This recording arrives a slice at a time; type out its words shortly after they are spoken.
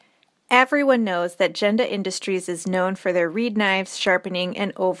Everyone knows that Genda Industries is known for their reed knives, sharpening,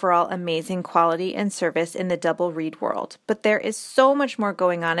 and overall amazing quality and service in the double reed world. But there is so much more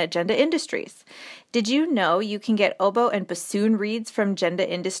going on at Genda Industries. Did you know you can get oboe and bassoon reeds from Genda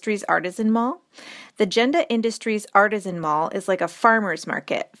Industries Artisan Mall? The Genda Industries Artisan Mall is like a farmer's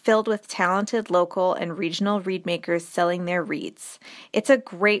market filled with talented local and regional reed makers selling their reeds. It's a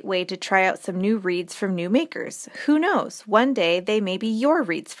great way to try out some new reeds from new makers. Who knows, one day they may be your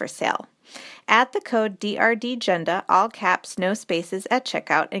reeds for sale. Add the code DRDGenda, all caps, no spaces, at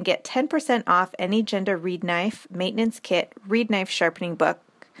checkout and get 10% off any Genda reed knife, maintenance kit, reed knife sharpening book,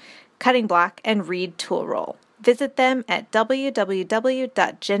 cutting block, and reed tool roll. Visit them at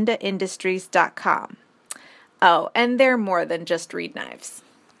www.gendaindustries.com. Oh, and they're more than just reed knives.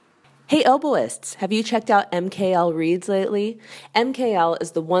 Hey oboists, have you checked out MKL Reeds lately? MKL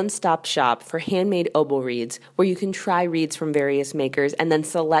is the one-stop shop for handmade oboe reeds where you can try reeds from various makers and then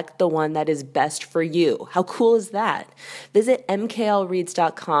select the one that is best for you. How cool is that? Visit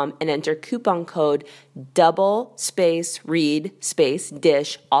mklreeds.com and enter coupon code _reed_dish,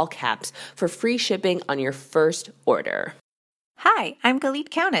 all caps, for free shipping on your first order. Hi, I'm Galit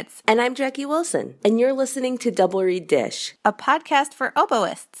Kaunitz. And I'm Jackie Wilson, and you're listening to Double Reed Dish, a podcast for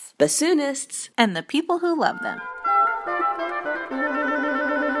oboists, bassoonists, and the people who love them.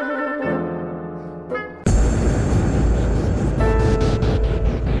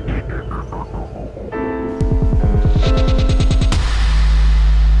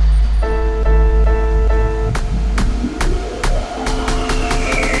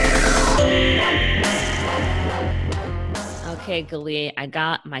 Okay, Galit, I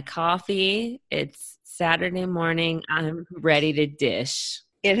got my coffee. It's Saturday morning. I'm ready to dish.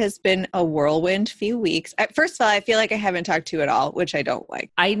 It has been a whirlwind few weeks. First of all, I feel like I haven't talked to you at all, which I don't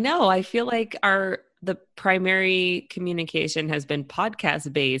like. I know. I feel like the primary communication has been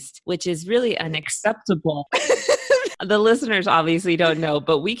podcast based, which is really unacceptable. The listeners obviously don't know,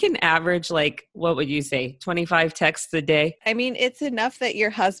 but we can average what would you say, 25 texts a day? I mean, it's enough that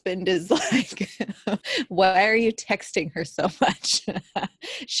your husband is like, why are you texting her so much?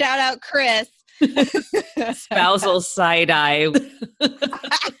 Shout out, Chris. Spousal side eye.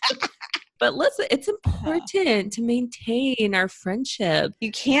 But listen, it's important to maintain our friendship.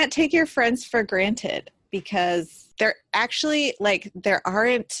 You can't take your friends for granted because they're actually there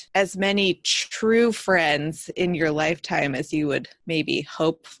aren't as many true friends in your lifetime as you would maybe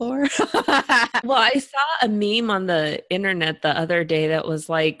hope for. Well, I saw a meme on the internet the other day that was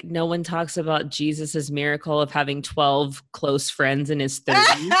like, no one talks about Jesus's miracle of having 12 close friends in his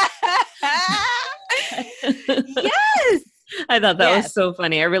 30s. Yes. I thought that was so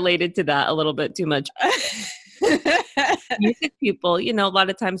funny. I related to that a little bit too much. Music people, a lot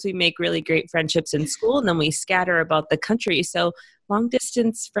of times we make really great friendships in school and then we scatter about the country. So long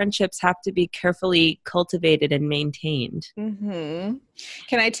distance friendships have to be carefully cultivated and maintained. Mm-hmm.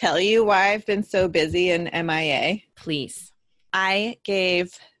 Can I tell you why I've been so busy in MIA? Please. I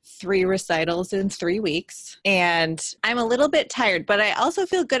gave 3 recitals in 3 weeks and I'm a little bit tired, but I also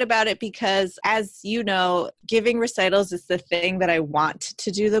feel good about it because, as you know, giving recitals is the thing that I want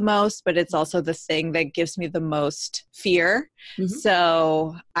to do the most, but it's also the thing that gives me the most fear. Mm-hmm.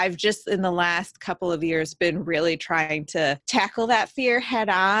 So I've just in the last couple of years been really trying to tackle that fear head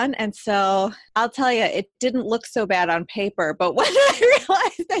on. And so I'll tell you, it didn't look so bad on paper, but when I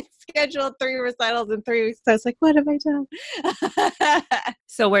realized I scheduled 3 recitals in 3 weeks, I was like, what have I done?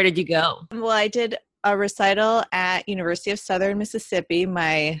 So where did you go? Well, I did a recital at University of Southern Mississippi,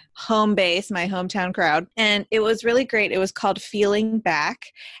 my home base, my hometown crowd. And it was really great. It was called Feeling Back.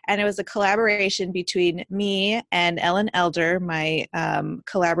 And it was a collaboration between me and Ellen Elder, my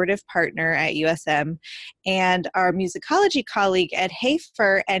collaborative partner at USM, and our musicology colleague, Ed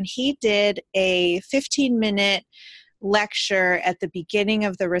Hafer. And he did a 15-minute lecture at the beginning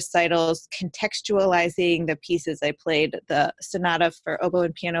of the recitals, contextualizing the pieces I played, the sonata for oboe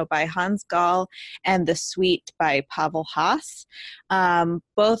and piano by Hans Gall and the suite by Pavel Haas,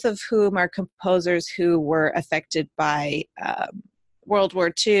 both of whom are composers who were affected by World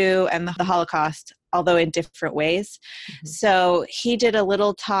War II and the Holocaust, although in different ways. Mm-hmm. So he did a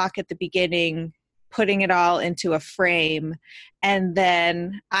little talk at the beginning, putting it all into a frame. And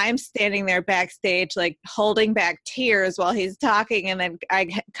then I'm standing there backstage, holding back tears while he's talking. And then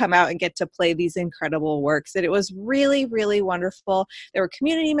I come out and get to play these incredible works. And it was really, really wonderful. There were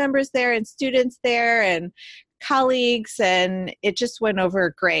community members there and students there and colleagues, and it just went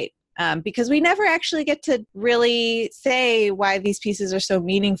over great. because we never actually get to really say why these pieces are so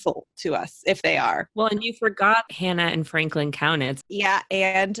meaningful to us, if they are. Well, and you forgot Hannah and Franklin Kaunitz. Yeah,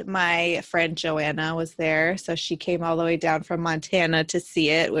 and my friend Joanna was there. So she came all the way down from Montana to see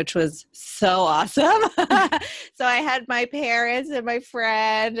it, which was so awesome. So I had my parents and my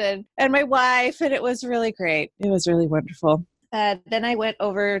friend and my wife, and it was really great. It was really wonderful. Then I went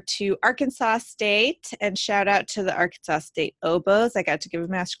over to Arkansas State, and shout out to the Arkansas State oboes. I got to give a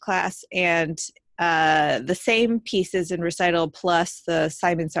master class, and the same pieces in recital plus the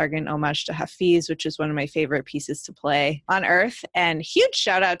Simon Sargent Homage to Hafiz, which is one of my favorite pieces to play on earth. And huge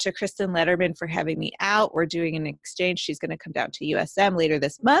shout out to Kristen Letterman for having me out. We're doing an exchange. She's going to come down to USM later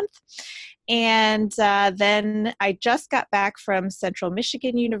this month. And then I just got back from Central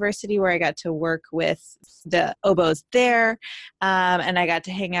Michigan University, where I got to work with the oboes there. And I got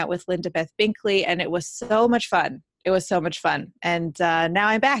to hang out with Linda Beth Binkley, and it was so much fun. It was so much fun. And now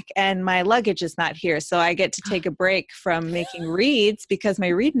I'm back, and my luggage is not here. So I get to take a break from making reeds because my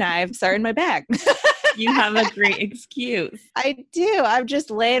reed knives are in my bag. You have a great excuse. I do. I'm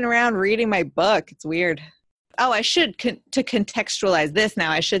just laying around reading my book. It's weird. Oh, I should, to contextualize this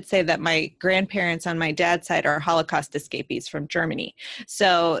now, I should say that my grandparents on my dad's side are Holocaust escapees from Germany.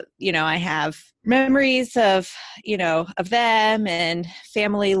 So, I have memories of them and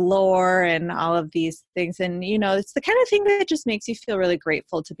family lore and all of these things. And, it's the kind of thing that just makes you feel really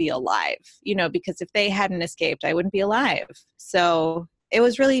grateful to be alive, because if they hadn't escaped, I wouldn't be alive. So it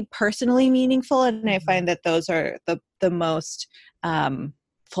was really personally meaningful. And I find that those are the most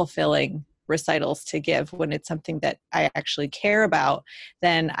fulfilling recitals to give when it's something that I actually care about.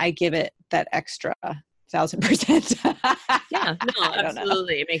 Then I give it that extra 1,000%. Yeah, no,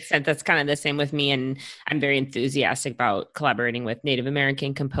 absolutely. It makes sense. That's kind of the same with me. And I'm very enthusiastic about collaborating with Native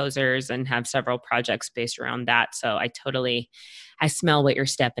American composers and have several projects based around that. So I smell what you're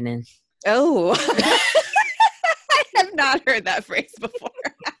stepping in. Oh, I have not heard that phrase before.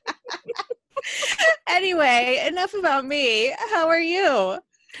 Anyway, enough about me. How are you?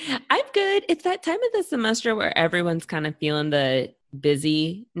 I'm good. It's that time of the semester where everyone's kind of feeling the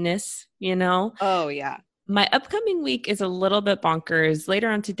busyness, Oh, yeah. My upcoming week is a little bit bonkers. Later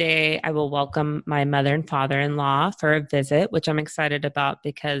on today, I will welcome my mother and father-in-law for a visit, which I'm excited about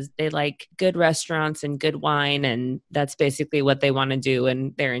because they like good restaurants and good wine, and that's basically what they want to do,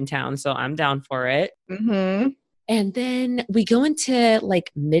 and they're in town, so I'm down for it. Mm-hmm. And then we go into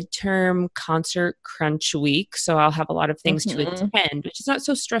like midterm concert crunch week. So I'll have a lot of things to attend, which is not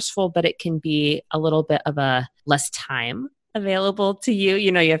so stressful, but it can be a little bit of a less time available to you.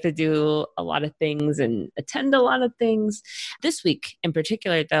 You have to do a lot of things and attend a lot of things. This week in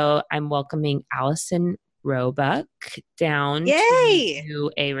particular, though, I'm welcoming Allison Roebuck down Yay! to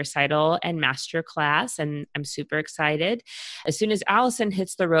do a recital and master class, and I'm super excited. As soon as Allison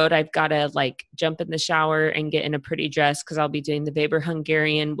hits the road, I've got to jump in the shower and get in a pretty dress because I'll be doing the Weber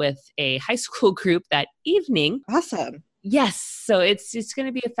Hungarian with a high school group that evening. Awesome. Yes. So it's going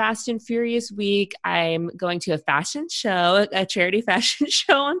to be a fast and furious week. I'm going to a fashion show, a charity fashion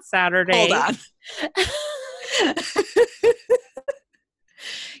show on Saturday. Hold on.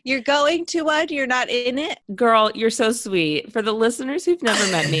 You're going to one? You're not in it? Girl, you're so sweet. For the listeners who've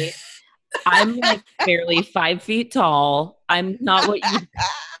never met me, I'm barely 5 feet tall. I'm not what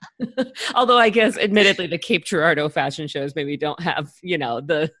you... Although I guess, admittedly, the Cape Girardeau fashion shows maybe don't have,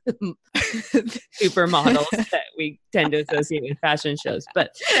 the supermodels that we tend to associate with fashion shows.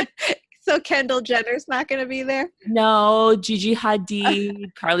 But so Kendall Jenner's not going to be there? No, Gigi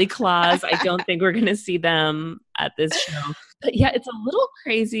Hadid, Carly Claus. I don't think we're going to see them at this show. But yeah, it's a little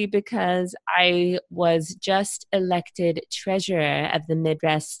crazy because I was just elected treasurer of the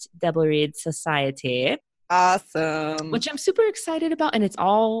Midwest Double Reed Society. Awesome. Which I'm super excited about. And it's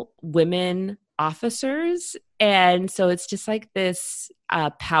all women officers. And so it's just like this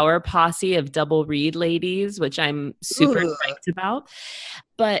power posse of double reed ladies, which I'm super psyched about.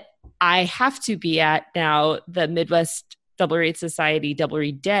 But I have to be at now the Midwest Double Reed Society Double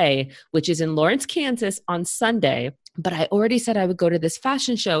Reed Day, which is in Lawrence, Kansas on Sunday. But I already said I would go to this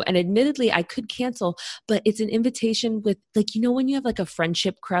fashion show, and admittedly I could cancel, but it's an invitation with when you have a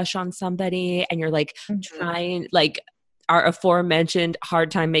friendship crush on somebody and you're trying our aforementioned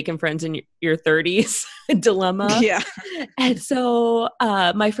hard time making friends in your 30s dilemma. Yeah. And so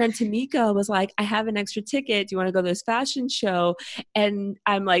my friend Tamika was like, I have an extra ticket. Do you want to go to this fashion show? And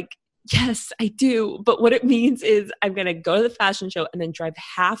I'm like, yes, I do. But what it means is I'm going to go to the fashion show and then drive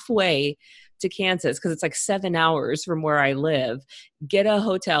halfway to Kansas because it's 7 hours from where I live, get a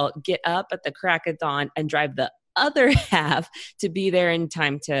hotel, get up at the crack of dawn and drive the other half to be there in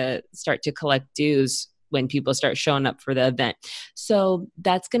time to start to collect dues when people start showing up for the event. So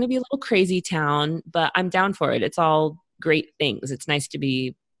that's going to be a little crazy town, but I'm down for it. It's all great things. It's nice to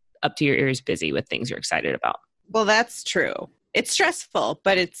be up to your ears busy with things you're excited about. Well, that's true. It's stressful,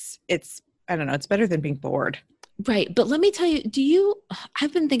 but it's I don't know, it's better than being bored. Right. But let me tell you,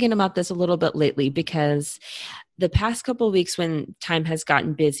 I've been thinking about this a little bit lately because the past couple of weeks when time has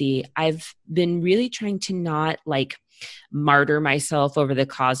gotten busy, I've been really trying to not like martyr myself over the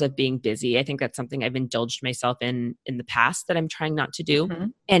cause of being busy. I think that's something I've indulged myself in the past that I'm trying not to do. Mm-hmm.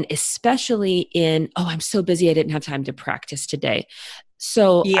 And especially in, I'm so busy, I didn't have time to practice today.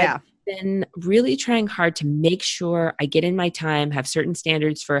 So Yeah. I've been really trying hard to make sure I get in my time, have certain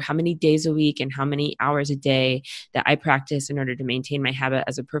standards for how many days a week and how many hours a day that I practice in order to maintain my habit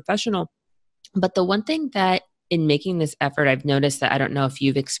as a professional. But the one thing that in making this effort, I've noticed that I don't know if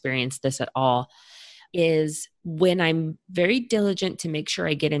you've experienced this at all, is when I'm very diligent to make sure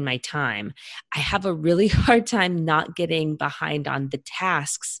I get in my time, I have a really hard time not getting behind on the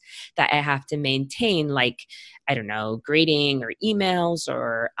tasks that I have to maintain, like, I don't know, grading or emails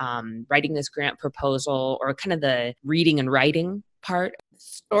or writing this grant proposal or kind of the reading and writing part.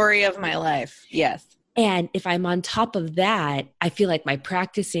 Story of my life. Yes. And if I'm on top of that, I feel like my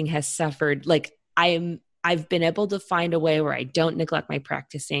practicing has suffered. Like I've been able to find a way where I don't neglect my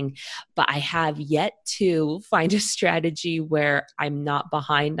practicing, but I have yet to find a strategy where I'm not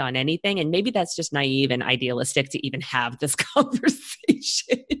behind on anything. And maybe that's just naive and idealistic to even have this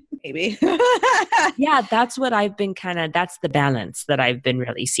conversation. Maybe. Yeah, that's what I've been that's the balance that I've been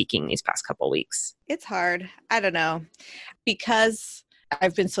really seeking these past couple of weeks. It's hard. I don't know. Because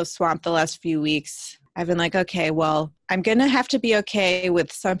I've been so swamped the last few weeks, I've been like, okay, well, I'm going to have to be okay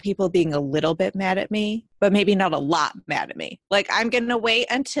with some people being a little bit mad at me, but maybe not a lot mad at me. Like, I'm going to wait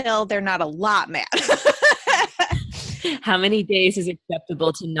until they're not a lot mad. How many days is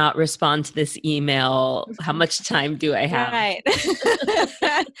acceptable to not respond to this email? How much time do I have? Right.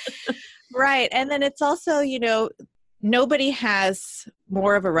 Right. And then it's also, nobody has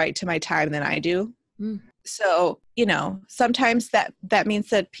more of a right to my time than I do. Mm. So, sometimes that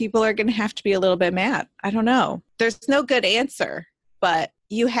means that people are going to have to be a little bit mad. I don't know. There's no good answer, but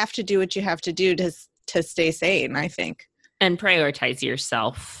you have to do what you have to do to stay sane, I think. And prioritize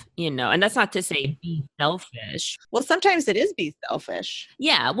yourself, and that's not to say be selfish. Well, sometimes it is be selfish.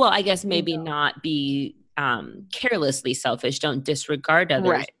 Yeah. Well, I guess maybe not be carelessly selfish. Don't disregard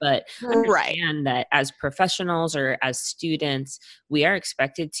others, Right. But understand that as professionals or as students, we are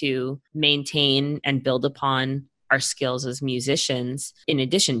expected to maintain and build upon our skills as musicians in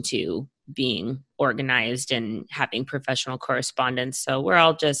addition to being organized and having professional correspondence. So we're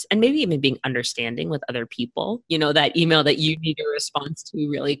all and maybe even being understanding with other people, that email that you need a response to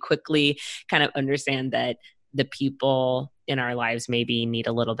really quickly, kind of understand that the people in our lives maybe need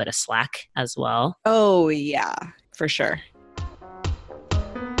a little bit of slack as well. Oh, yeah, for sure.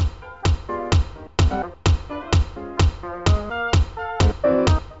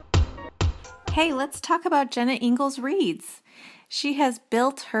 Hey, let's talk about Jenna Ingalls Reads. She has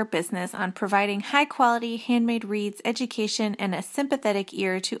built her business on providing high-quality handmade reeds, education, and a sympathetic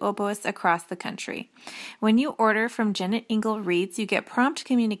ear to oboists across the country. When you order from Jenna Ingalls Reads, you get prompt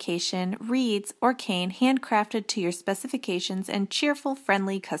communication, reeds, or cane handcrafted to your specifications, and cheerful,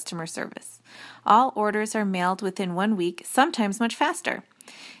 friendly customer service. All orders are mailed within 1 week, sometimes much faster.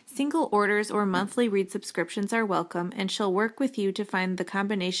 Single orders or monthly read subscriptions are welcome, and she'll work with you to find the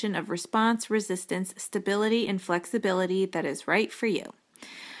combination of response, resistance, stability, and flexibility that is right for you.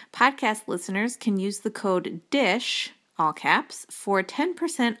 Podcast listeners can use the code DISH, all caps, for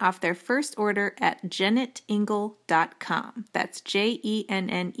 10% off their first order at JennetIngle.com. That's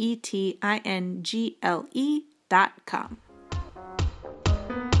JENNETINGLE.com.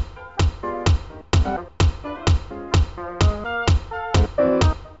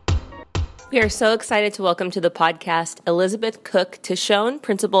 We are so excited to welcome to the podcast Elizabeth Cook Tishone,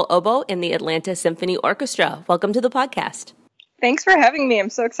 Principal Oboe in the Atlanta Symphony Orchestra. Welcome to the podcast. Thanks for having me. I'm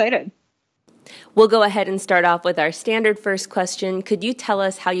so excited. We'll go ahead and start off with our standard first question. Could you tell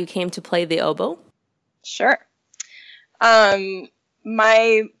us how you came to play the oboe? Sure.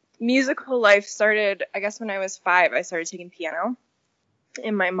 My musical life started, I guess, when I was 5. I started taking piano,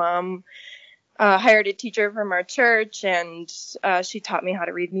 and my mom hired a teacher from our church, and she taught me how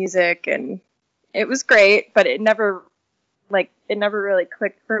to read music, and it was great, but it never really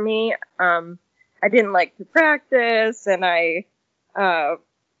clicked for me. I didn't like to practice, and I,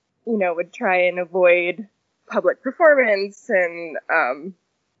 would try and avoid public performance, and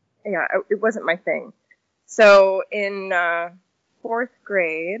it wasn't my thing. So in 4th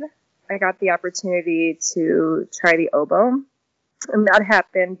grade, I got the opportunity to try the oboe, and that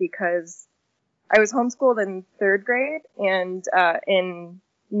happened because I was homeschooled in third grade, and in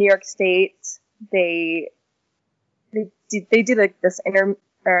New York State, they do like this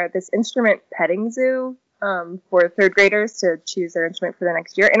instrument petting zoo for third graders to choose their instrument for the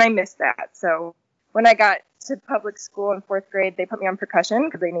next year, and I missed that. So when I got to public school in fourth grade, they put me on percussion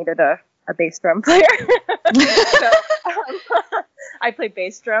because they needed a bass drum player. So I played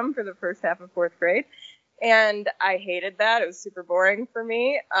bass drum for the first half of fourth grade, and I hated that. It was super boring for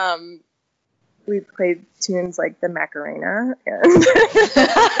me. We played tunes like the Macarena and like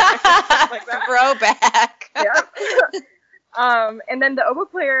that. Throwback. Yeah. And then the oboe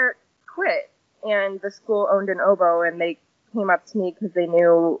player quit, and the school owned an oboe, and they came up to me because they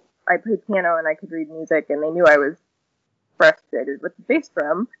knew I played piano and I could read music, and they knew I was frustrated with the bass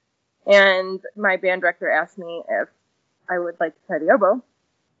drum. And my band director asked me if I would like to try the oboe,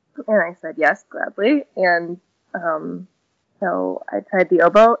 and I said yes, gladly. And so I tried the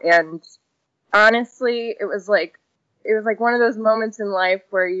oboe, and honestly, it was like one of those moments in life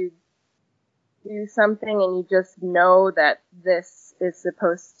where you do something and you just know that this is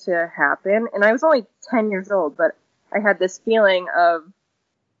supposed to happen. And I was only 10 years old, but I had this feeling of,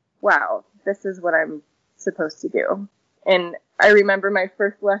 wow, this is what I'm supposed to do. And I remember my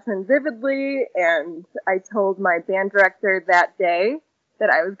first lesson vividly, and I told my band director that day that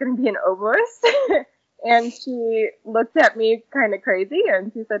I was going to be an oboist. And she looked at me kind of crazy,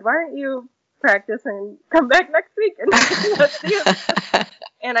 and she said, why don't you practice and come back next week and let's see it.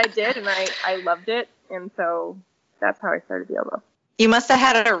 And I did, and I loved it, and so that's how I started the oboe. You must have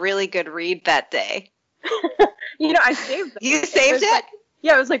had a really good read that day. I saved it. You saved it?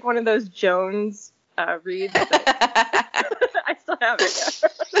 Yeah, it was like one of those Jones reads. I still have it.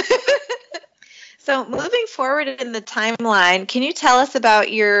 Yeah. So moving forward in the timeline, can you tell us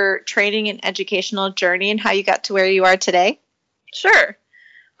about your training and educational journey and how you got to where you are today? Sure.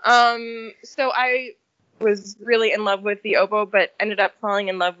 So I was really in love with the oboe, but ended up falling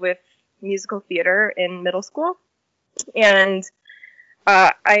in love with musical theater in middle school. And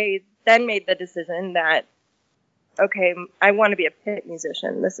I then made the decision that, okay, I want to be a pit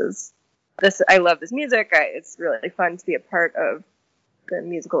musician. I love this music. It's really fun to be a part of the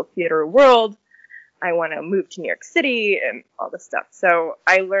musical theater world. I want to move to New York City and all this stuff. So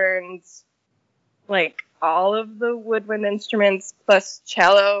I learned like all of the woodwind instruments plus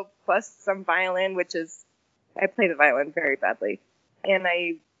cello plus some violin, I play the violin very badly. And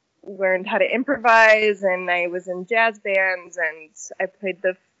I learned how to improvise, and I was in jazz bands, and I played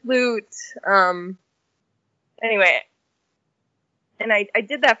the flute. Anyway, and I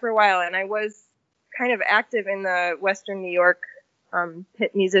did that for a while, and I was kind of active in the Western New York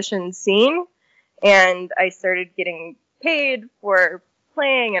pit musician scene, and I started getting paid for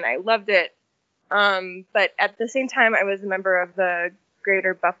playing, and I loved it. But at the same time, I was a member of the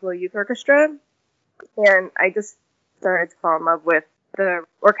Greater Buffalo Youth Orchestra, and I just started to fall in love with the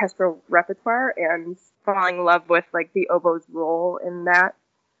orchestral repertoire and falling in love with like the oboe's role in that.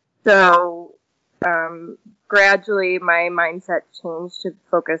 So gradually my mindset changed to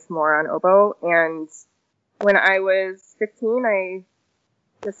focus more on oboe, and when I was 15, I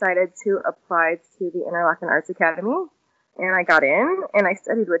decided to apply to the Interlochen Arts Academy, and I got in, and I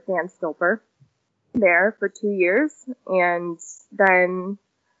studied with Dan Stolper there for 2 years, and then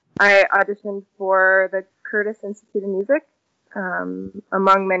I auditioned for the Curtis Institute of Music,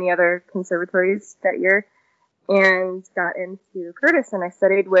 among many other conservatories that year, and got into Curtis, and I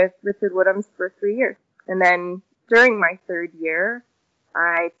studied with Richard Woodhams for 3 years. And then during my third year,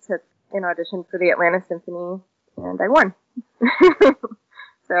 I took an audition for the Atlanta Symphony, and I won.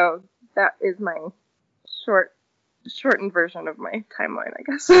 So that is my shortened version of my timeline, I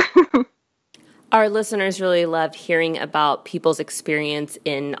guess. Our listeners really loved hearing about people's experience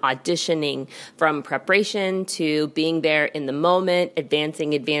in auditioning, from preparation to being there in the moment,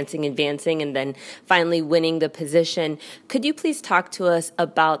 advancing, and then finally winning the position. Could you please talk to us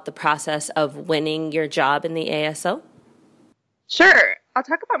about the process of winning your job in the ASO? Sure. I'll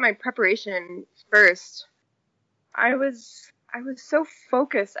talk about my preparation first. I was so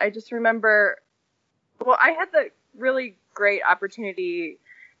focused. I just remember, I had the really great opportunity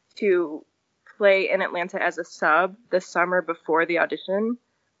to play in Atlanta as a sub the summer before the audition.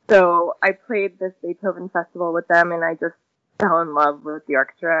 So I played this Beethoven festival with them, and I just fell in love with the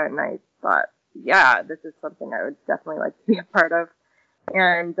orchestra, and I thought, yeah, this is something I would definitely like to be a part of.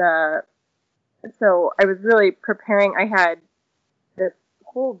 And so I was really preparing. I had this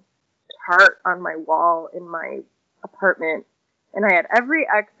whole chart on my wall in my apartment, and I had every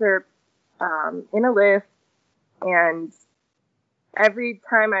excerpt in a list, and every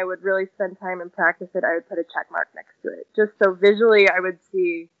time I would really spend time and practice it, I would put a check mark next to it. Just so visually I would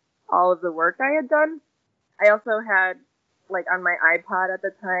see, all of the work I had done. I also had, like, on my iPod at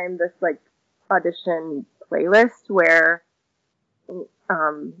the time, this, like, audition playlist where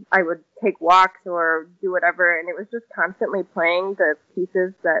I would take walks or do whatever, and it was just constantly playing the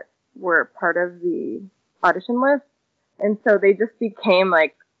pieces that were part of the audition list. And so they just became,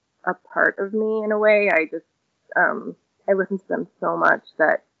 like, a part of me in a way. I listened to them so much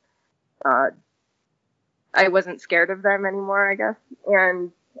that I wasn't scared of them anymore, I guess.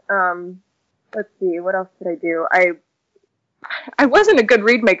 And let's see, what else did I do? I wasn't a good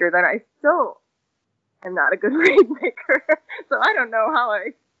reed maker then. I still am not a good reed maker, so I don't know how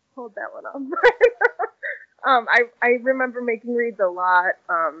I pulled that one off. I remember making reeds a lot,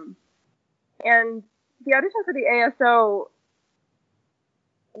 and the audition for the ASO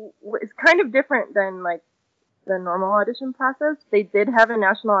was kind of different than, like, the normal audition process. They did have a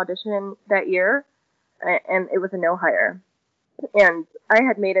national audition that year, and it was a no-hire. And I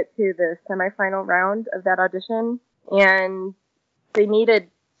had made it to the semifinal round of that audition, and they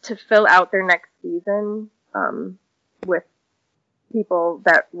needed to fill out their next season with people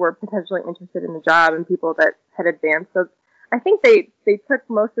that were potentially interested in the job and people that had advanced. So I think they took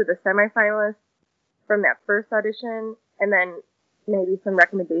most of the semifinalists from that first audition, and then maybe some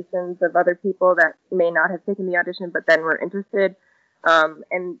recommendations of other people that may not have taken the audition but then were interested.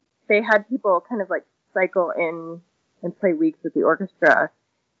 And they had people kind of, like, cycle in and play weeks with the orchestra.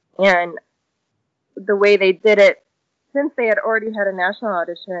 And the way they did it, since they had already had a national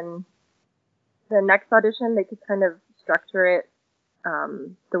audition, the next audition, they could kind of structure it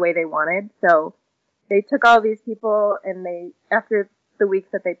the way they wanted. So they took all these people, and they, after the weeks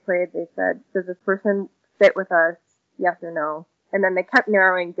that they played, they said, does this person fit with us? Yes or no? And then they kept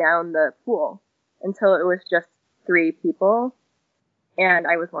narrowing down the pool until it was just 3 people, and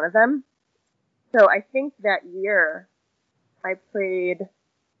I was one of them. So I think that year I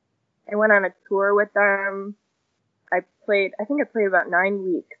went on a tour with them. I played about 9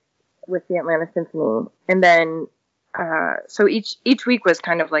 weeks with the Atlanta Symphony. And then, so each week was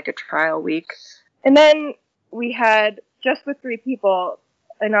kind of like a trial week. And then we had, just with 3 people,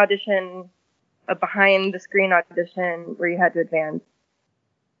 an audition, a behind the screen audition where you had to advance.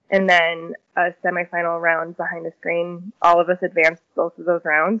 And then a semifinal round behind the screen. All of us advanced both of those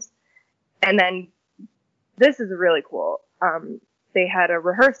rounds. And then this is really cool. They had a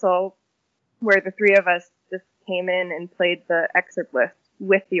rehearsal where the 3 of us just came in and played the excerpt list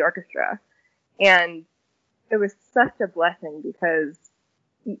with the orchestra. And it was such a blessing because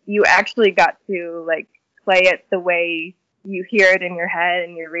you actually got to, like, play it the way you hear it in your head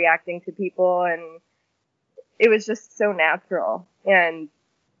and you're reacting to people, and it was just so natural. And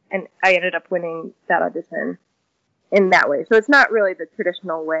I ended up winning that audition in that way. So it's not really the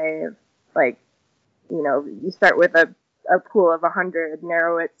traditional way of, like, you know, you start with a pool of 100,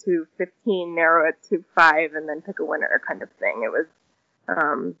 narrow it to 15, narrow it to 5, and then pick a winner kind of thing. It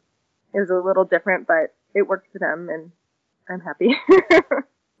was a little different, but it worked for them, and I'm happy.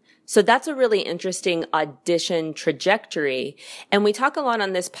 So that's a really interesting audition trajectory. And we talk a lot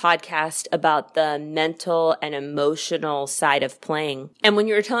on this podcast about the mental and emotional side of playing. And when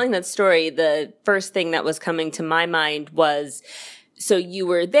you were telling that story, the first thing that was coming to my mind was, so you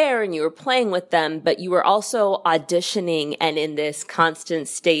were there and you were playing with them, but you were also auditioning and in this constant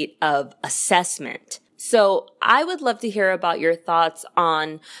state of assessment. So I would love to hear about your thoughts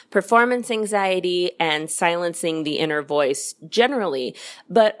on performance anxiety and silencing the inner voice generally,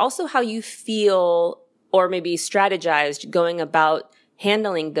 but also how you feel or maybe strategized going about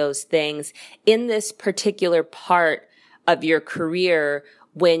handling those things in this particular part of your career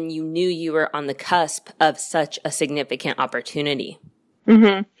when you knew you were on the cusp of such a significant opportunity.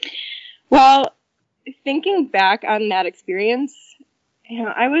 Mm-hmm. Well, thinking back on that experience, you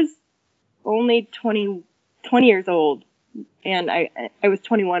know, I was only 20 years old, and I was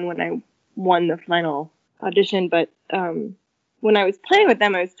 21 when I won the final audition, but when I was playing with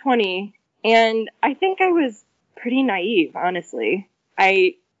them, I was 20, and I think I was pretty naive, honestly.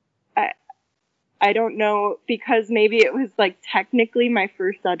 I don't know, because maybe it was, like, technically my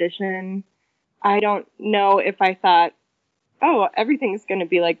first audition. I don't know if I thought, oh, everything's going to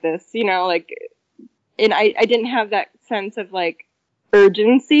be like this, you know, like, and I didn't have that sense of, like,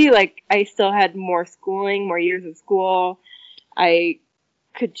 urgency. Like, I still had more schooling, more years of school. I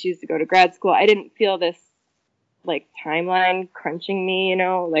could choose to go to grad school. I didn't feel this, like, timeline crunching me, you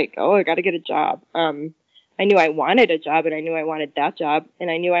know, like, oh, I got to get a job. I knew I wanted a job, and I knew I wanted that job, and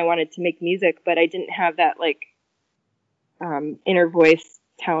I knew I wanted to make music, but I didn't have that, like, inner voice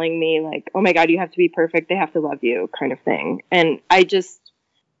telling me, like, oh my God, you have to be perfect, they have to love you, kind of thing. And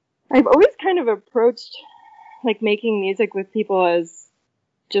I've always kind of approached, like, making music with people as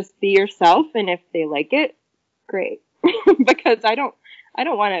just be yourself, and if they like it, great. Because I don't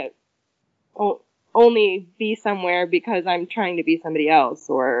want to only be somewhere because I'm trying to be somebody else,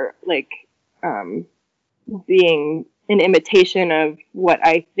 or like being an imitation of what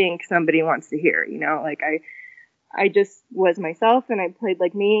I think somebody wants to hear, you know? Like I just was myself and I played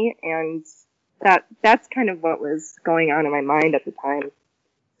like me, and that's kind of what was going on in my mind at the time.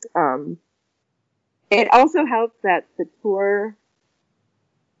 It also helped that the tour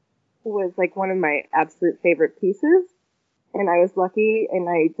was like one of my absolute favorite pieces, and I was lucky, and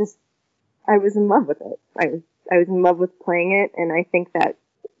I was in love with it. I was in love with playing it, and I think that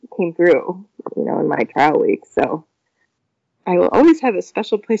came through, you know, in my trial week. So I will always have a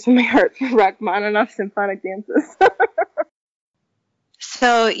special place in my heart for Rachmaninoff symphonic dances.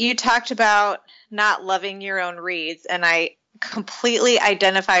 So you talked about not loving your own reads, and I completely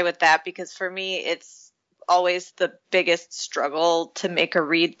identify with that, because for me, it's always the biggest struggle to make a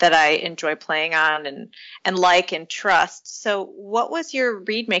read that I enjoy playing on and like and trust. So what was your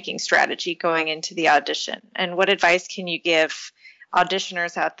read making strategy going into the audition? And what advice can you give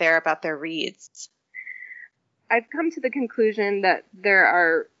auditioners out there about their reads? I've come to the conclusion that there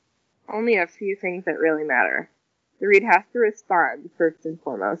are only a few things that really matter. The read has to respond first and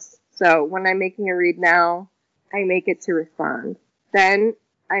foremost. So when I'm making a read now, I make it to respond. Then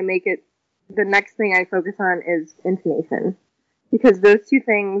the next thing I focus on is intonation. Because those two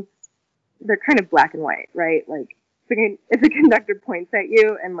things, they're kind of black and white, right? Like, if a conductor points at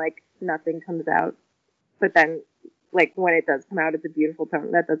you and, like, nothing comes out, but then, like, when it does come out, it's a beautiful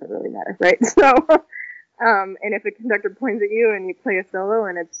tone, that doesn't really matter, right? So, and if a conductor points at you and you play a solo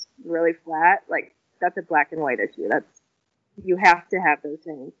and it's really flat, like, that's a black and white issue. You have to have those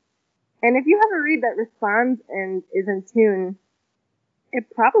things. And if you have a read that responds and is in tune, it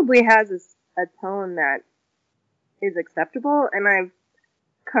probably has a tone that is acceptable. And I've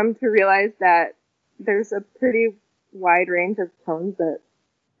come to realize that there's a pretty wide range of tones that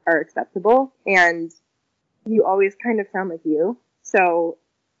are acceptable, and you always kind of sound like you. So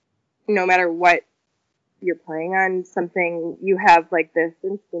no matter what you're playing on, something, you have like this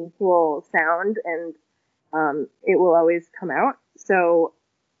instinctual sound, and it will always come out. So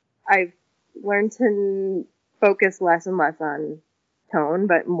I've learned to focus less and less on tone,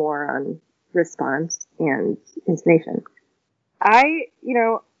 but more on response and intonation. I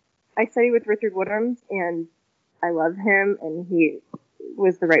studied with Richard Woodhams, and I love him, and he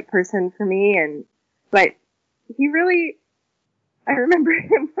was the right person for me. But he really, I remember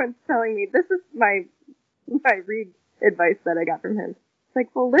him once telling me, this is my read advice that I got from him. It's like,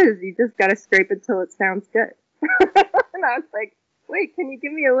 well, Liz, you just got to scrape it till it sounds good. And I was like, wait, can you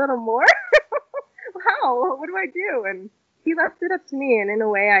give me a little more? How? What do I do? And he left it up to me, and in a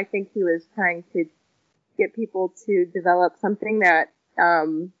way, I think he was trying to get people to develop something that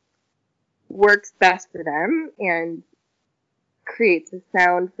works best for them and creates a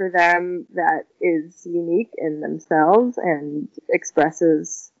sound for them that is unique in themselves and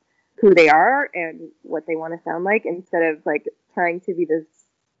expresses who they are and what they want to sound like, instead of like trying to be this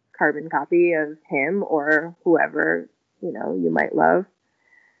carbon copy of him or whoever, you know, you might love.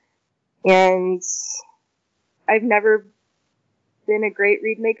 And I've never been a great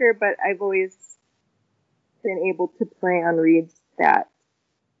read maker, but I've always been able to play on reads that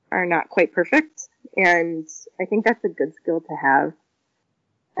are not quite perfect. And I think that's a good skill to have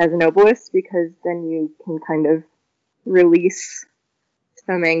as an oboist, because then you can kind of release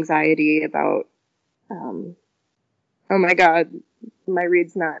some anxiety about, oh my God, my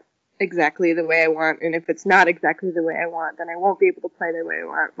read's not exactly the way I want. And if it's not exactly the way I want, then I won't be able to play the way I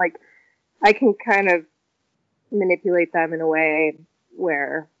want. Like, I can kind of manipulate them in a way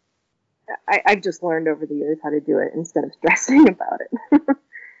where I've just learned over the years how to do it instead of stressing about it.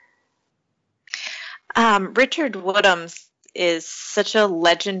 Richard Woodhams is such a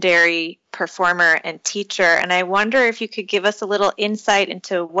legendary performer and teacher, and I wonder if you could give us a little insight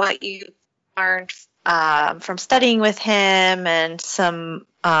into what you learned from studying with him, and some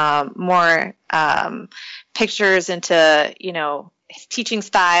more pictures into, you know, his teaching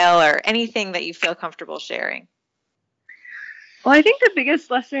style, or anything that you feel comfortable sharing. Well, I think the biggest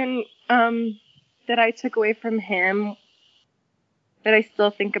lesson that I took away from him, that I still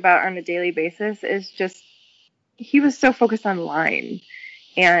think about on a daily basis, is just, he was so focused on line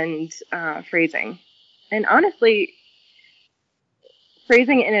and phrasing. And honestly,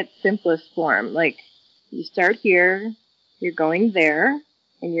 phrasing in its simplest form. Like, you start here, you're going there,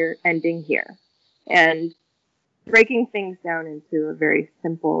 and you're ending here. And breaking things down into a very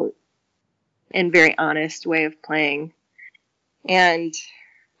simple and very honest way of playing. And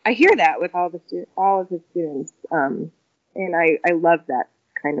I hear that with all of his students. And I love that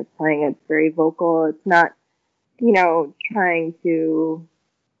kind of playing. It's very vocal. It's not, trying to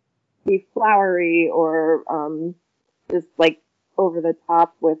be flowery or just like over the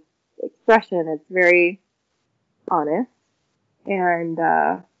top with expression. It's very honest. And,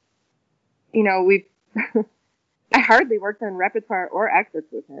 we've, I hardly worked on repertoire or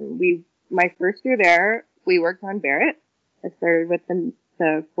excerpts with him. My first year there, we worked on Barrett. I started with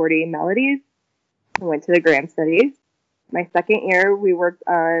the 40 melodies and went to the grand studies. My second year, we worked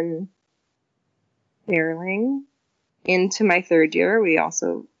on Fairling. Into my third year, we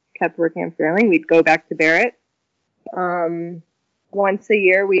also kept working on Fairling. We'd go back to Barrett. Once a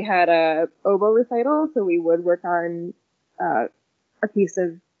year, we had a oboe recital, so we would work on a piece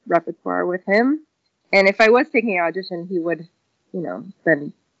of repertoire with him. And if I was taking an audition, he would,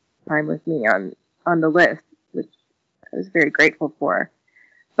 spend time with me on the list, which I was very grateful for.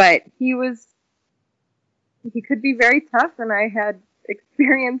 But he could be very tough, and I had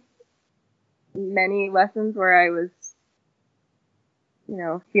experienced many lessons where I was,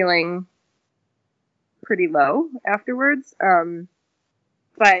 feeling pretty low afterwards.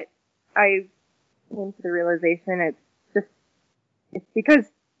 But I came to the realization it's because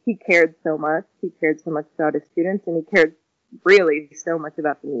he cared so much. He cared so much about his students, and he cared really so much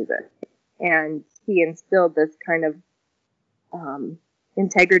about the music. And he instilled this kind of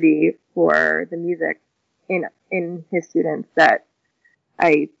integrity for the music in his students that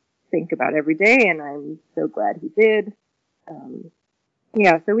I think about every day, and I'm so glad he did.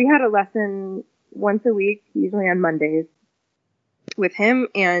 So we had a lesson once a week, usually on Mondays, with him,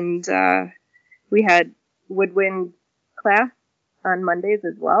 and we had woodwind class on Mondays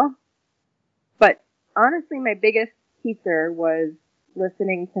as well. But honestly, my biggest teacher was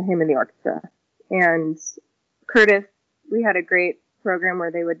listening to him in the orchestra. And Curtis, we had a great program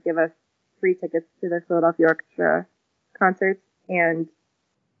where they would give us free tickets to the Philadelphia Orchestra concerts, and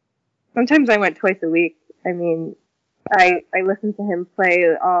sometimes I went twice a week. I mean, I listened to him play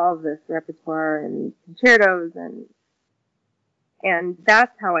all of this repertoire and concertos, and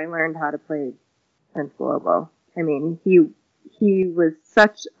that's how I learned how to play principal oboe. I mean, he was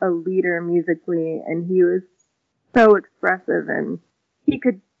such a leader musically, and he was so expressive, and he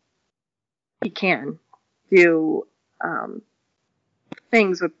can do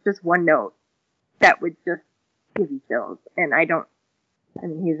things with just one note that would just give you chills. And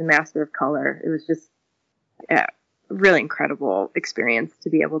he's a master of color. It was just a really incredible experience to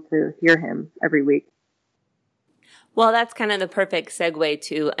be able to hear him every week. Well, that's kind of the perfect segue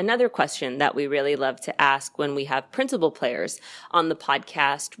to another question that we really love to ask when we have principal players on the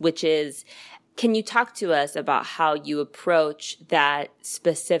podcast, which is, can you talk to us about how you approach that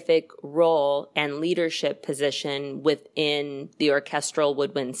specific role and leadership position within the orchestral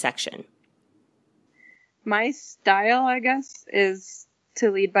woodwind section? My style, I guess, is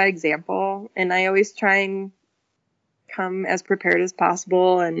to lead by example, and I always try and come as prepared as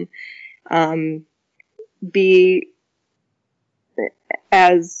possible and be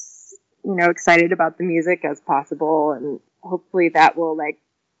as excited about the music as possible, and hopefully that will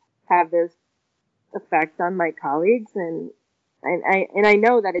have this effect on my colleagues, and I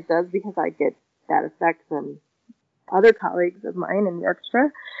know that it does, because I get that effect from other colleagues of mine in the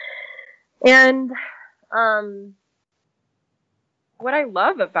orchestra. And what I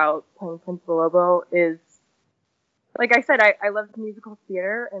love about playing principal oboe is, like I said, I loved musical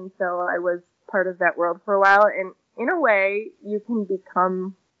theater, and so I was part of that world for a while. And in a way, you can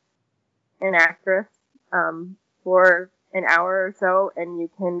become an actress for an hour or so, and you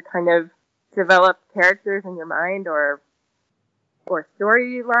can kind of develop characters in your mind or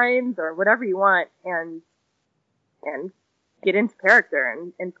storylines or whatever you want, and get into character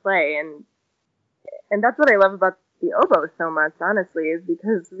and play. And that's what I love about the oboe so much, honestly, is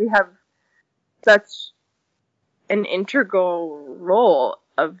because we have such an integral role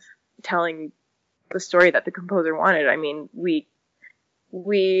of telling the story that the composer wanted. I mean, we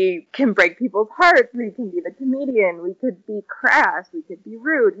can break people's hearts, we can be the comedian, we could be crass, we could be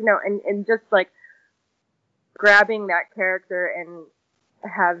rude, and just grabbing that character and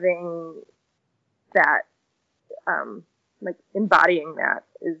having that, embodying that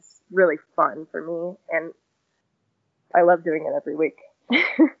is really fun for me, and I love doing it every week.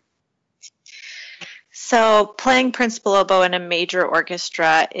 So playing principal oboe in a major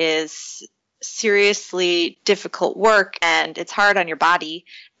orchestra is seriously difficult work, and it's hard on your body.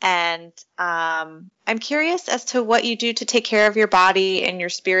 And I'm curious as to what you do to take care of your body and your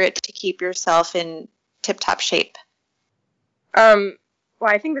spirit to keep yourself in tip-top shape. Well,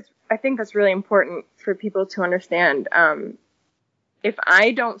 I think that's really important for people to understand. If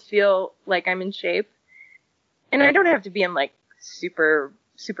I don't feel like I'm in shape, and I don't have to be in super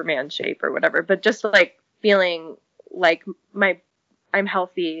Superman shape or whatever, but just like feeling like I'm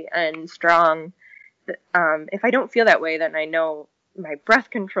healthy and strong. If I don't feel that way, then I know my breath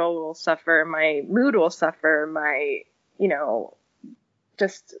control will suffer, my mood will suffer, my,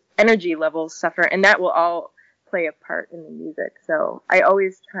 just energy levels suffer, and that will all play a part in the music. So I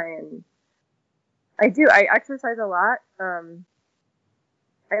always try and I exercise a lot.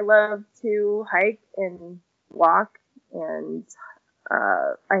 I love to hike and walk, and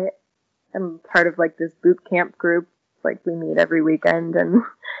I am part of like this boot camp group. Like we meet every weekend and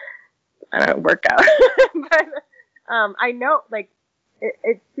I don't work out. But I know like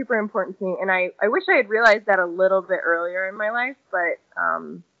it's super important to me, and I wish I had realized that a little bit earlier in my life, but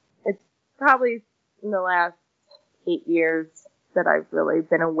it's probably in the last 8 years that I've really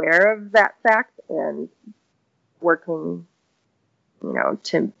been aware of that fact and working,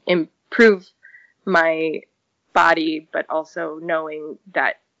 to improve my body, but also knowing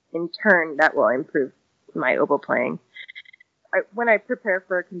that in turn that will improve my oboe playing. When I prepare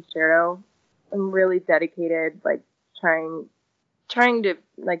for a concerto, I'm really dedicated, like trying to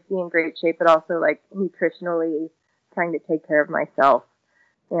like be in great shape, but also like nutritionally trying to take care of myself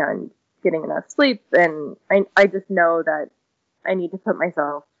and getting enough sleep. And I just know that I need to put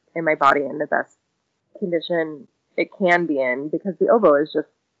myself and my body in the best condition it can be in, because the oboe is just,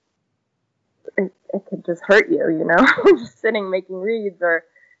 it can just hurt you, just sitting making reeds or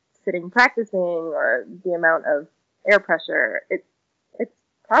sitting practicing, or the amount of air pressure, it's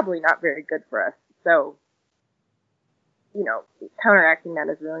probably not very good for us. So, counteracting that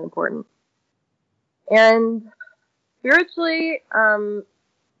is really important. And spiritually,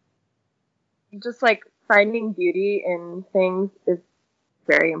 just like finding beauty in things is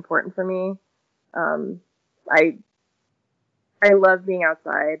very important for me. I love being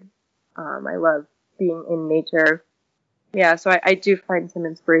outside. I love being in nature. Yeah, so I do find some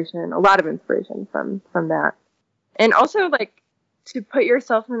inspiration, a lot of inspiration from that. And also, like, to put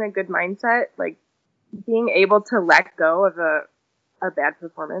yourself in a good mindset, like, being able to let go of a bad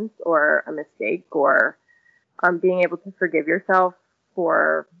performance or a mistake, or being able to forgive yourself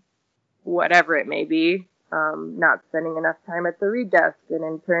for whatever it may be, not spending enough time at the reed desk and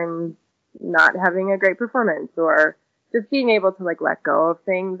in turn not having a great performance, or just being able to like let go of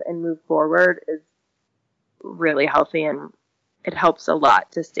things and move forward is really healthy, and it helps a lot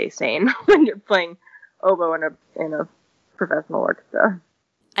to stay sane when you're playing oboe in a professional orchestra.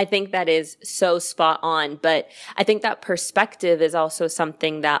 I think that is so spot on, but I think that perspective is also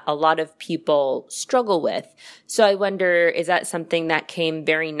something that a lot of people struggle with. So I wonder, is that something that came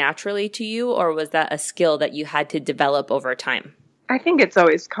very naturally to you, or was that a skill that you had to develop over time? I think it's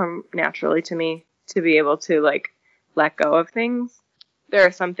always come naturally to me to be able to like let go of things. There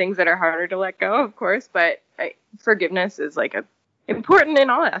are some things that are harder to let go, of course, but forgiveness is like important in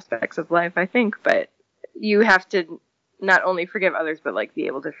all aspects of life, I think. But you have to not only forgive others, but like be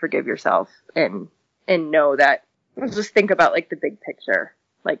able to forgive yourself and know that. Just think about like the big picture.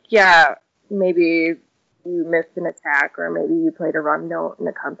 Like, yeah, maybe you missed an attack, or maybe you played a wrong note in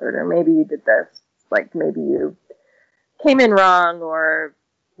a concert, or maybe you did this. Like maybe you came in wrong or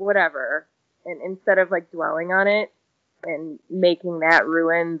whatever. And instead of like dwelling on it and making that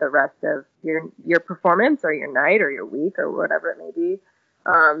ruin the rest of your performance or your night or your week or whatever it may be,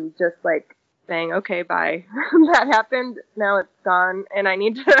 just like saying, okay, bye. That happened. Now it's gone, and I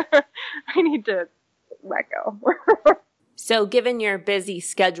need to let go. So given your busy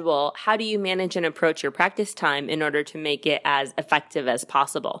schedule, how do you manage and approach your practice time in order to make it as effective as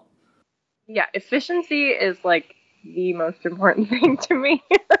possible? Yeah, efficiency is like the most important thing to me.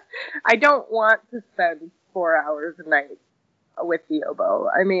 I don't want to spend 4 hours a night with the oboe.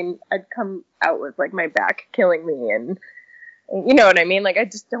 I mean, I'd come out with like my back killing me, and you know what I mean? Like, I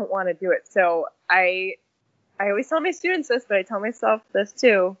just don't want to do it. So I always tell my students this, but I tell myself this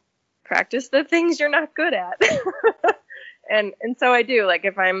too. Practice the things you're not good at. And so I do. Like,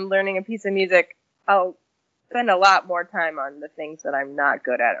 if I'm learning a piece of music, I'll spend a lot more time on the things that I'm not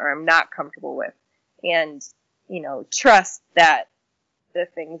good at or I'm not comfortable with. And, trust that the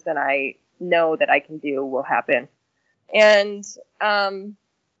things that I know that I can do will happen. And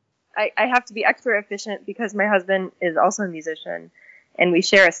I have to be extra efficient because my husband is also a musician and we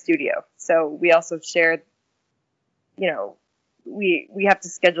share a studio. So we also share, we have to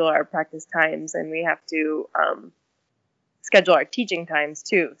schedule our practice times, and we have to schedule our teaching times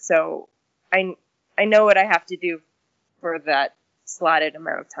too. So I know what I have to do for that slotted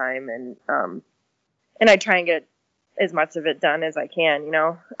amount of time, and I try and get as much of it done as I can,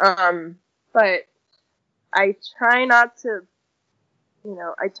 but I try not to,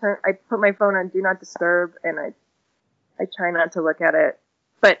 I put my phone on do not disturb, and I try not to look at it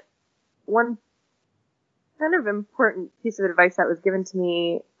But one kind of important piece of advice that was given to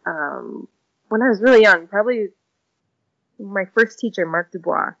me when I was really young, probably my first teacher, Mark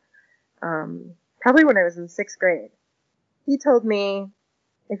Dubois, probably when I was in 6th grade, he told me,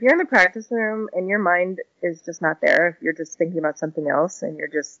 if you're in the practice room and your mind is just not there, if you're just thinking about something else and you're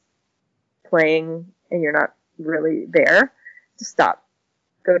just playing and you're not really there, just stop.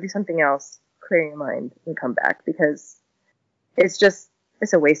 Go do something else, clear your mind, and come back, because it's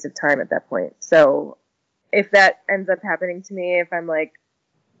a waste of time at that point. So if that ends up happening to me, if I'm like,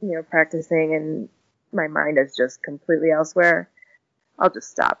 practicing and my mind is just completely elsewhere, I'll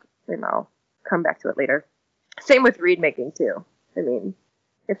just stop and I'll come back to it later. Same with reed making too. I mean,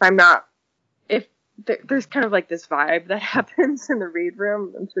 if there's kind of like this vibe that happens in the read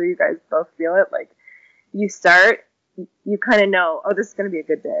room, I'm sure you guys both feel it. Like, you start, you kind of know, oh, this is going to be a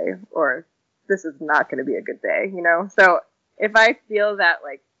good day, or this is not going to be a good day, So if I feel that,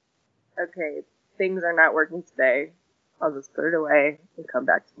 like, okay, things are not working today, I'll just put it away and come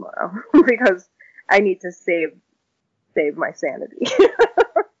back tomorrow because I need to save my sanity.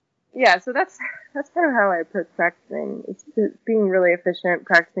 Yeah, so that's kind of how I approach practicing. It's being really efficient,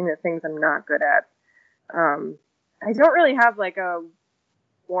 practicing the things I'm not good at. I don't really have like a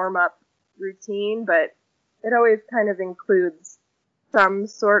warm-up routine, but it always kind of includes some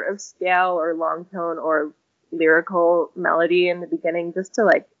sort of scale or long tone or lyrical melody in the beginning, just to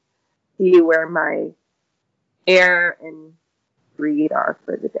like see where my air and reed are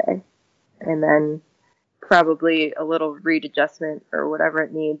for the day. And then probably a little reed adjustment or whatever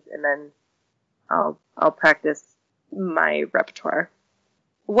it needs, and then I'll practice my repertoire.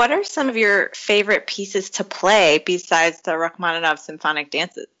 What are some of your favorite pieces to play besides the Rachmaninoff symphonic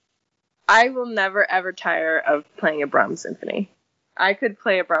dances? I will never ever tire of playing a Brahms symphony. I could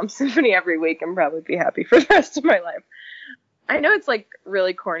play a Brahms symphony every week and probably be happy for the rest of my life. I know it's like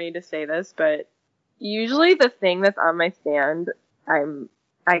really corny to say this, but usually the thing that's on my stand,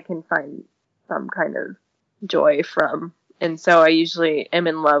 I can find some kind of joy from. And so I usually am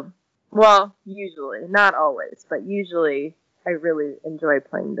in love. Well, usually, not always, but usually I really enjoy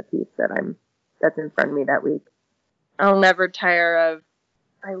playing the piece that's in front of me that week. I'll never tire of,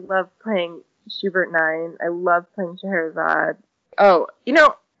 I love playing Schubert 9. I love playing Scheherazade. Oh,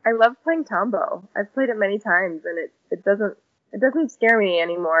 I love playing Tombeau. I've played it many times, and it doesn't scare me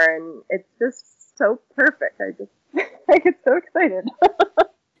anymore, and it's just so perfect. I get so excited.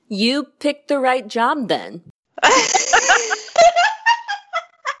 You picked the right job then. I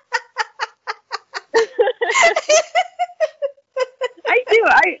do.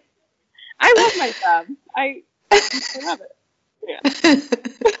 I love my job. I love it. Yeah.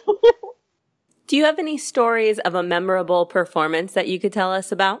 Do you have any stories of a memorable performance that you could tell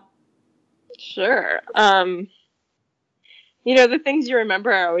us about? Sure. The things you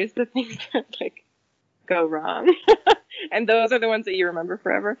remember are always the things that like go wrong. And those are the ones that you remember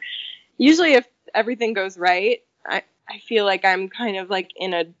forever. Usually if everything goes right, I feel like I'm kind of like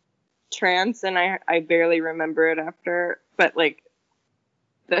in a trance and I barely remember it after. But like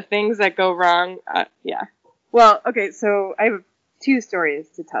the things that go wrong, yeah. Well, okay, so I have 2 stories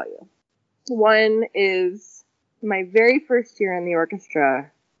to tell you. One is my very first year in the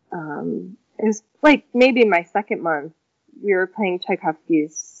orchestra. It was like maybe my second month. We were playing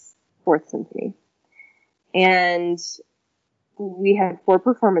Tchaikovsky's 4th Symphony. And we had 4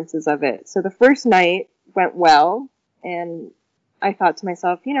 performances of it. So the first night went well, and I thought to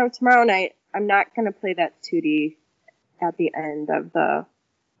myself, tomorrow night I'm not going to play that tutti at the end of the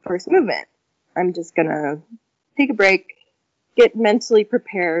first movement. I'm just going to take a break, get mentally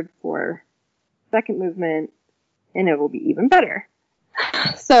prepared for second movement, and it will be even better.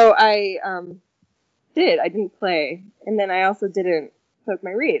 So I did. I didn't play. And then I also didn't poke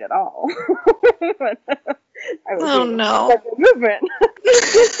my reed at all. I was second movement.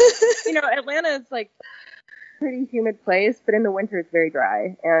 Atlanta is like a pretty humid place, but in the winter it's very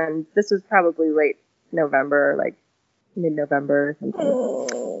dry. And this was probably late November, like mid-November or something.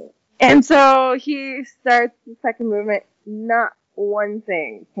 Oh. And so he starts the second movement. Not one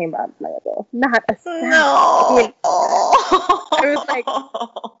thing came out of my elbow. Not a sound. No. I was like,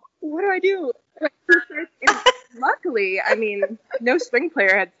 what do I do? And luckily, no string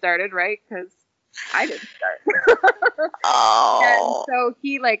player had started, right? Because I didn't start. And so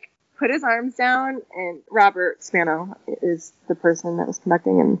he put his arms down, and Robert Spano is the person that was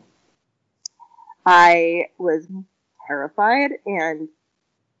conducting, and I was terrified, and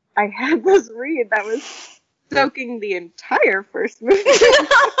I had this reed that was soaking the entire first movement.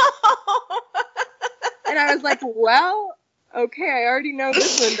 And I was like, well, okay, I already know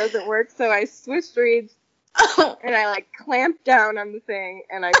this one doesn't work, so I switched reeds, And I like clamped down on the thing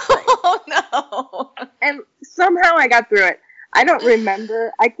and I played. Oh no. And somehow I got through it. I don't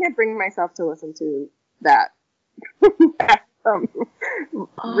remember. I can't bring myself to listen to that.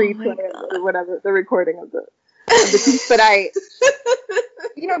 Replay or whatever, the recording of the piece. But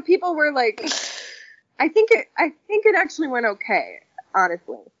people were like, I think it actually went okay,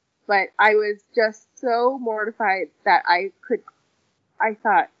 honestly. But I was just so mortified that I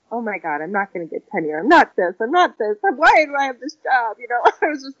thought, oh my God, I'm not going to get tenure. I'm not this. Why do I have this job? I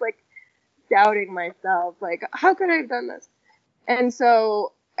was just like doubting myself. Like, how could I have done this? And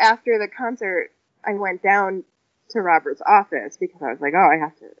so after the concert, I went down to Robert's office because I was like, oh, I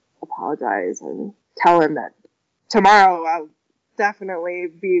have to apologize and tell him that tomorrow I'll definitely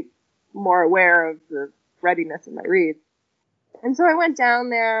be more aware of the readiness of my reads. And so I went down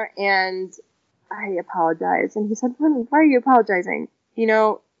there and I apologized. And he said, why are you apologizing? I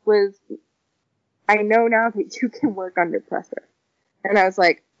know now that you can work under pressure. And I was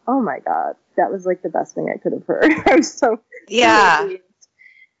like, oh my God, that was like the best thing I could have heard. I was so relieved.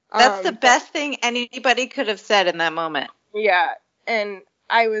 That's the best thing anybody could have said in that moment. Yeah. And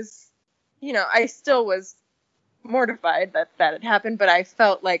I was, I still was mortified that had happened, but I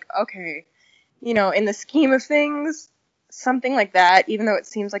felt like, okay, in the scheme of things, something like that, even though it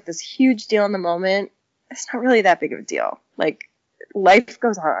seems like this huge deal in the moment, it's not really that big of a deal. Like, life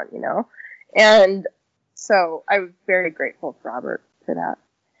goes on, And so I was very grateful for Robert for that.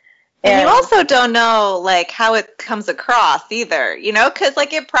 And you also don't know, like, how it comes across either, because,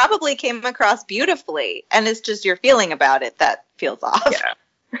 like, it probably came across beautifully, and it's just your feeling about it that feels off. Yeah.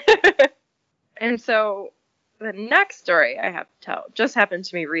 And so the next story I have to tell just happened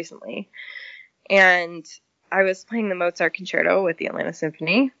to me recently. And I was playing the Mozart Concerto with the Atlanta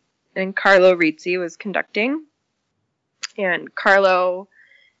Symphony, and Carlo Rizzi was conducting. And Carlo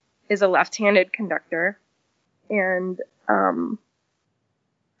is a left-handed conductor. And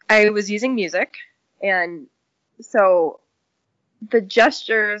I was using music, and so the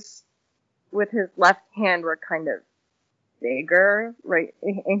gestures with his left hand were kind of bigger, right?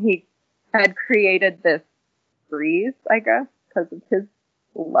 And he had created this breeze, I guess, because of his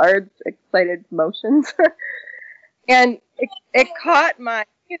large, excited motions. And it caught my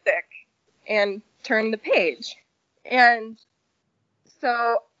music and turned the page. And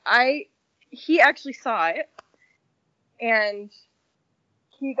so he actually saw it, and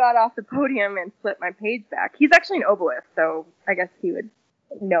he got off the podium and flipped my page back. He's actually an oboist, so I guess he would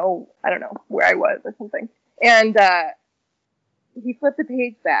know, I don't know, where I was or something. And he flipped the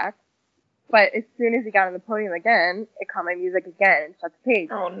page back, but as soon as he got on the podium again, it caught my music again and shut the page.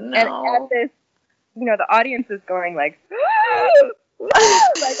 Oh, no. And at this, the audience is going like,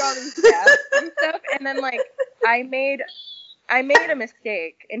 like all these gasps and stuff. And then, like, I made a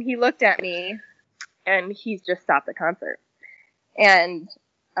mistake, and he looked at me, and he's just stopped the concert. And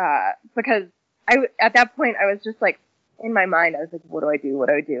because at that point, I was just like, in my mind, I was like, what do I do?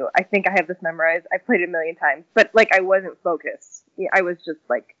 I think I have this memorized. I played it a million times, but like, I wasn't focused. I was just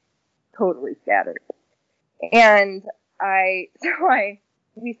like totally scattered. And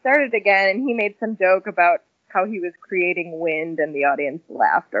we started again, and he made some joke about how he was creating wind, and the audience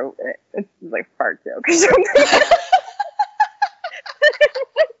laughed, or it's like a fart joke or something.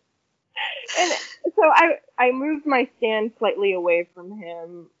 And so I moved my stand slightly away from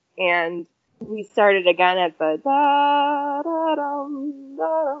him, and we started again at the da-da-dum,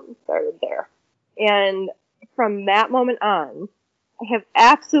 da-dum, started there. And from that moment on, I have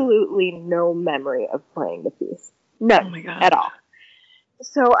absolutely no memory of playing the piece. None. Oh my God. At all.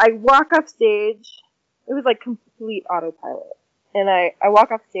 So I walk off stage. It was like complete autopilot. And I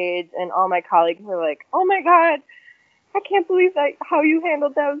walk off stage, and all my colleagues were like, oh my God, I can't believe that how you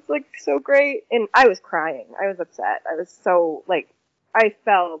handled that was like so great. And I was crying. I was upset. I was so like, I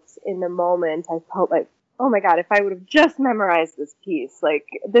felt in the moment, I felt like, oh my God, if I would have just memorized this piece, like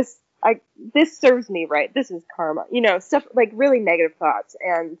this serves me right. This is karma, stuff like really negative thoughts.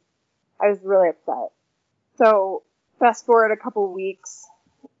 And I was really upset. So fast forward a couple weeks,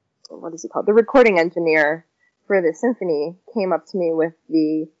 what is he called? The recording engineer for the symphony came up to me with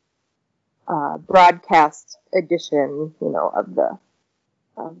the broadcast edition, of the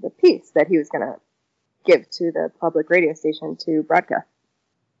piece that he was going to give to the public radio station to broadcast.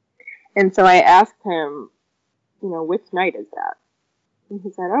 And so I asked him, which night is that? And he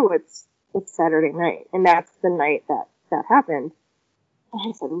said, oh, it's Saturday night. And that's the night that happened. And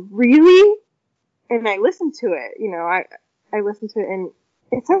I said, really? And I listened to it, I listened to it, and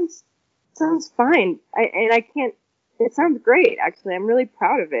it sounds fine. It sounds great, actually. I'm really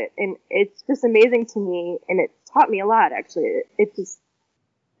proud of it. And it's just amazing to me, and it's taught me a lot, actually. It's just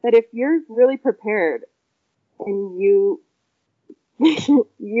that if you're really prepared and you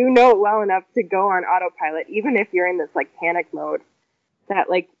you know it well enough to go on autopilot, even if you're in this like panic mode, that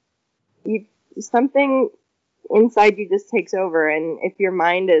like something inside you just takes over, and if your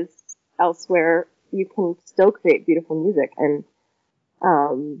mind is elsewhere, you can still create beautiful music. And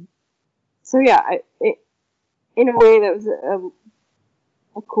so yeah, in a way that was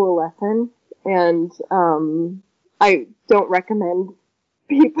a cool lesson, and I don't recommend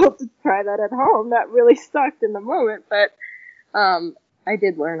people to try that at home. That really sucked in the moment, but I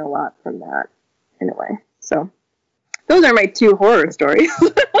did learn a lot from that in a way. So those are my 2 horror stories.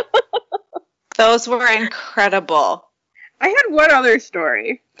 Those were incredible. I had one other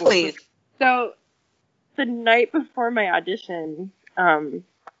story. Please. So the night before my audition,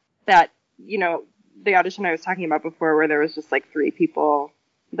 that, you know, the audition I was talking about before where there was just like 3 people,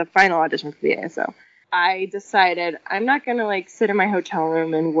 the final audition for the ASO, I decided I'm not going to like sit in my hotel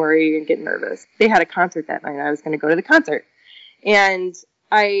room and worry and get nervous. They had a concert that night. I was going to go to the concert. And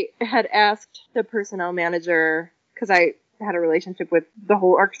I had asked the personnel manager, because I had a relationship with the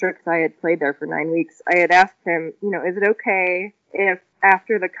whole orchestra because I had played there for 9 weeks. I had asked him, you know, is it okay if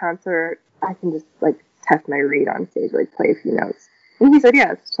after the concert I can just like test my reed on stage, like play a few notes? And he said,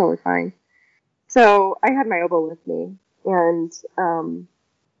 yeah, it's totally fine. So I had my oboe with me, and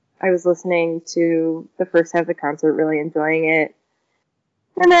I was listening to the first half of the concert, really enjoying it.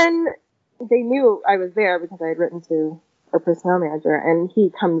 And then they knew I was there because I had written to our personnel manager, and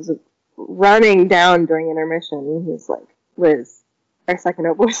he comes running down during intermission. He's like, Liz, our second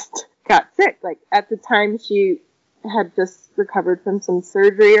oboist got sick. Like, at the time, she had just recovered from some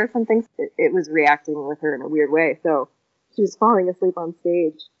surgery or something. It was reacting with her in a weird way. So she was falling asleep on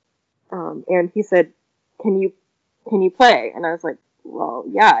stage. And he said, can you play? And I was like, well,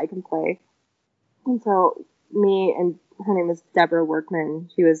 yeah, I can play. And so me and her name is Deborah Workman.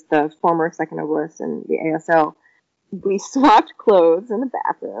 She was the former second oboist in the ASO. We swapped clothes in the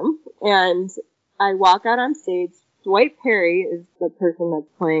bathroom, and I walk out on stage. Dwight Perry is the person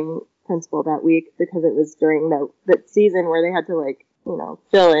that's playing principal that week because it was during that season where they had to, like, you know,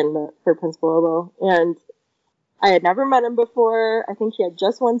 fill in for principal oboe. And I had never met him before. I think he had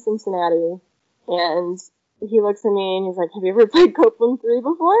just won Cincinnati. And he looks at me and he's like, have you ever played Copeland 3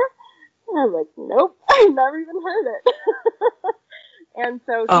 before? And I'm like, nope, I've never even heard it. And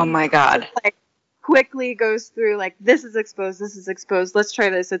so oh my God. Just, like, quickly goes through, like, this is exposed, let's try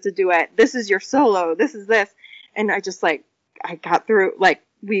this, it's a duet, this is your solo, this is this. And I just, like, I got through, like,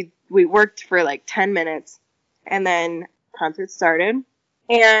 we worked for like 10 minutes, and then concert started,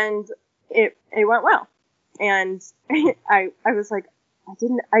 and it went well. And I was like,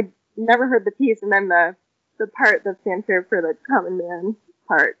 I never heard the piece, and then the fanfare for the Common Man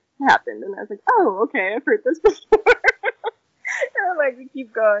part happened, and I was like, oh, okay, I've heard this before. And like, we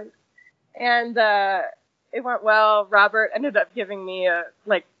keep going. And it went well. Robert ended up giving me a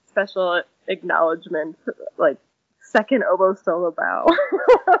like special acknowledgement, like second oboe solo bow.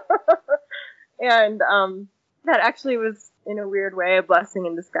 And that actually was, in a weird way, a blessing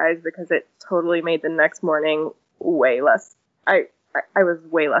in disguise, because it totally made the next morning way less. I was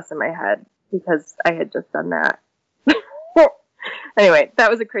way less in my head because I had just done that. Anyway, that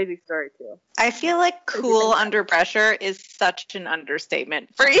was a crazy story too. I feel like cool under pressure is such an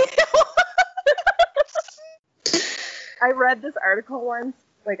understatement for you. I read this article once,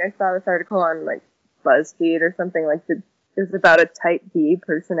 like I saw this article on like BuzzFeed or something, like it was about a type B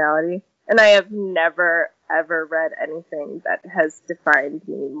personality, and I have never ever read anything that has defined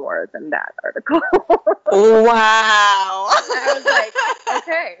me more than that article. Wow. I was like,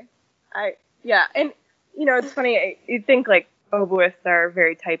 okay. And you know, it's funny, you'd think like oboists are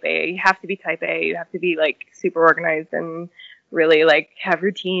very type A. You have to be type A. You have to be like super organized and really like have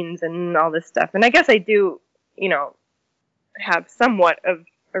routines and all this stuff. And I guess I do, you know, have somewhat of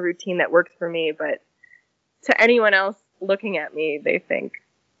a routine that works for me, but to anyone else looking at me, they think,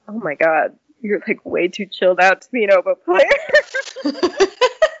 oh my God, you're like way too chilled out to be an oboe player.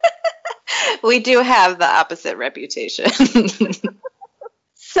 We do have the opposite reputation.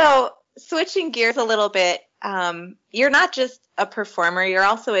 So switching gears a little bit, you're not just a performer, you're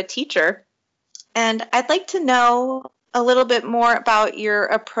also a teacher. And I'd like to know a little bit more about your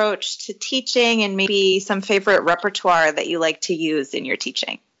approach to teaching and maybe some favorite repertoire that you like to use in your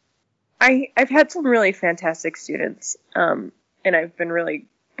teaching. I've had some really fantastic students, and I've been really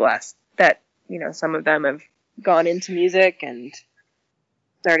blessed that, you know, some of them have gone into music and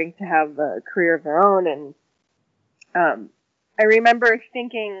starting to have a career of their own. And I remember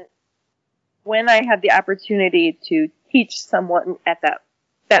thinking, when I had the opportunity to teach someone that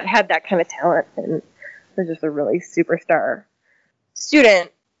had that kind of talent and was just a really superstar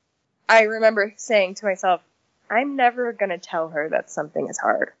student, I remember saying to myself, I'm never going to tell her that something is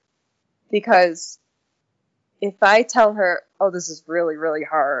hard. Because if I tell her, oh, this is really, really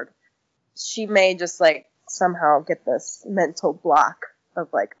hard, she may just like somehow get this mental block of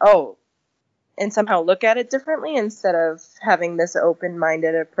like, oh, and somehow look at it differently instead of having this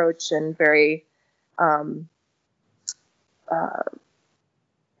open-minded approach and very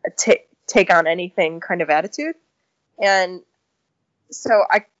take on anything kind of attitude. And so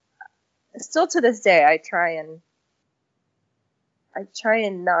I still to this day, I try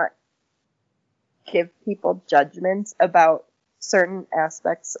and not give people judgments about certain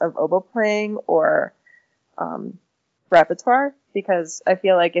aspects of oboe playing or repertoire, because I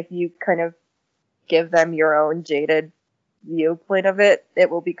feel like if you kind of give them your own jaded viewpoint of it, it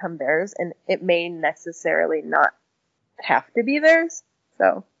will become theirs, and it may necessarily not have to be theirs.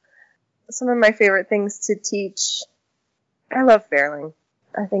 So some of my favorite things to teach, I love Fairling.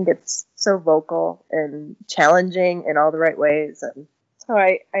 I think it's so vocal and challenging in all the right ways, and so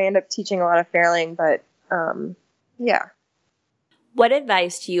I end up teaching a lot of Fairling, but yeah. What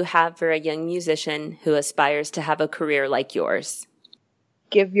advice do you have for a young musician who aspires to have a career like yours?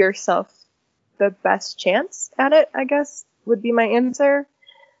 Give yourself the best chance at it, I guess, would be my answer.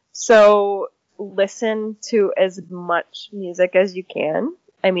 So listen to as much music as you can.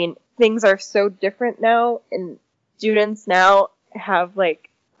 I mean, things are so different now, and students now have like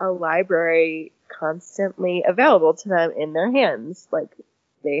a library constantly available to them in their hands. Like,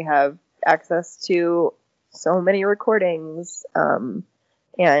 they have access to so many recordings, and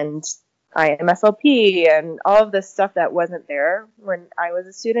IMSLP and all of this stuff that wasn't there when I was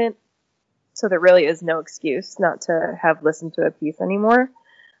a student. So there really is no excuse not to have listened to a piece anymore.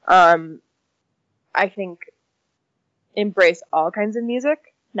 I think embrace all kinds of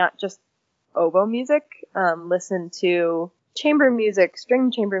music, not just oboe music. Listen to chamber music, string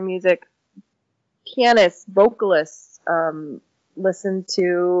chamber music, pianists, vocalists. Listen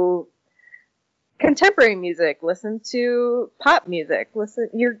to contemporary music. Listen to pop music.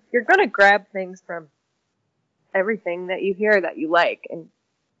 You're gonna grab things from everything that you hear that you like, and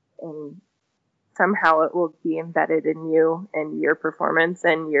somehow it will be embedded in you and your performance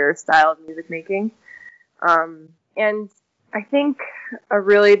and your style of music making. And I think a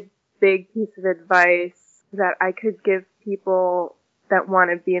really big piece of advice that I could give people that want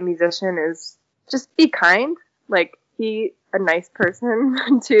to be a musician is just be kind. Like, be a nice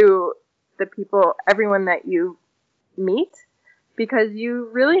person to the people, everyone that you meet, because you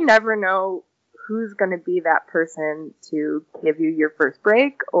really never know who's going to be that person to give you your first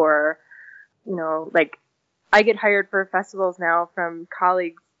break. Or, you know, like, I get hired for festivals now from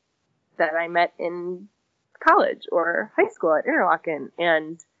colleagues that I met in college or high school at Interlochen,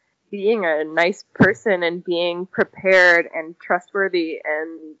 and being a nice person and being prepared and trustworthy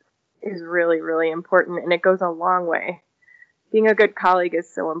and is really, really important, and it goes a long way. Being a good colleague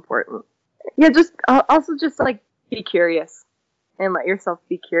is so important. Yeah, just also just like be curious and let yourself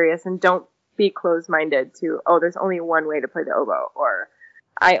be curious, and don't be closed-minded to, oh, there's only one way to play the oboe, or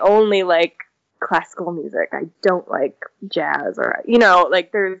I only like classical music, I don't like jazz, or, you know,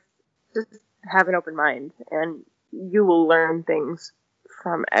 like, there's just have an open mind, and you will learn things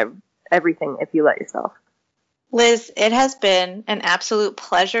from everything if you let yourself. Liz, it has been an absolute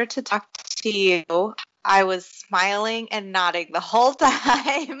pleasure to talk to you. I was smiling and nodding the whole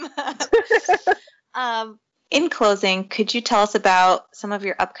time. In closing, could you tell us about some of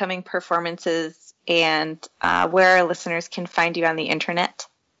your upcoming performances and where our listeners can find you on the internet?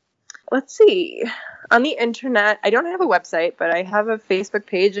 Let's see. On the internet, I don't have a website, but I have a Facebook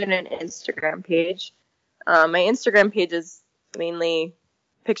page and an Instagram page. My Instagram page is mainly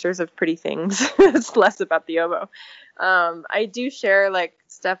pictures of pretty things. It's less about the oboe. I do share like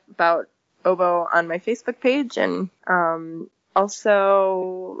stuff about oboe on my Facebook page, and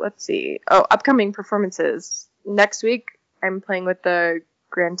also, let's see. Oh, upcoming performances. Next week, I'm playing with the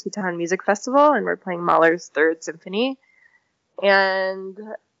Grand Teton Music Festival, and we're playing Mahler's Third Symphony. And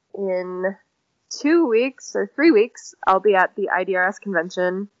in 2 weeks or 3 weeks, I'll be at the IDRS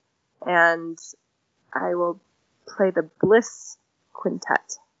convention, and I will play the Bliss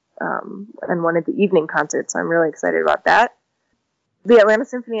Quintet and one of the evening concerts. So I'm really excited about that. The Atlanta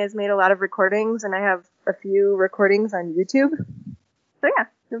Symphony has made a lot of recordings, and I have a few recordings on YouTube. So yeah,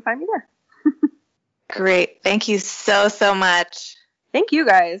 you can find me there. Great. Thank you so, so much. Thank you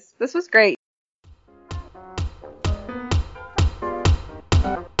guys. This was great.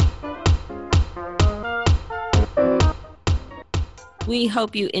 We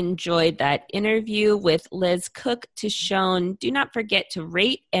hope you enjoyed that interview with Liz Cook-Tishon. Do not forget to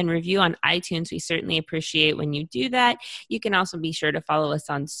rate and review on iTunes. We certainly appreciate when you do that. You can also be sure to follow us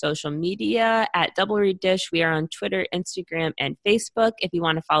on social media at Double Read Dish. We are on Twitter, Instagram, and Facebook. If you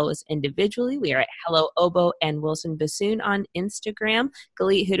want to follow us individually, we are at Hello Oboe and Wilson Bassoon on Instagram.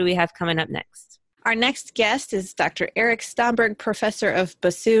 Galit, who do we have coming up next? Our next guest is Dr. Eric Stomberg, professor of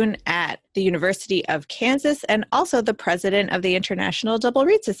bassoon at the University of Kansas and also the president of the International Double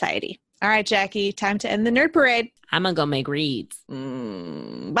Reed Society. All right, Jackie, time to end the nerd parade. I'm going to go make reeds.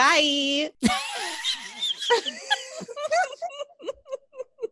 Bye.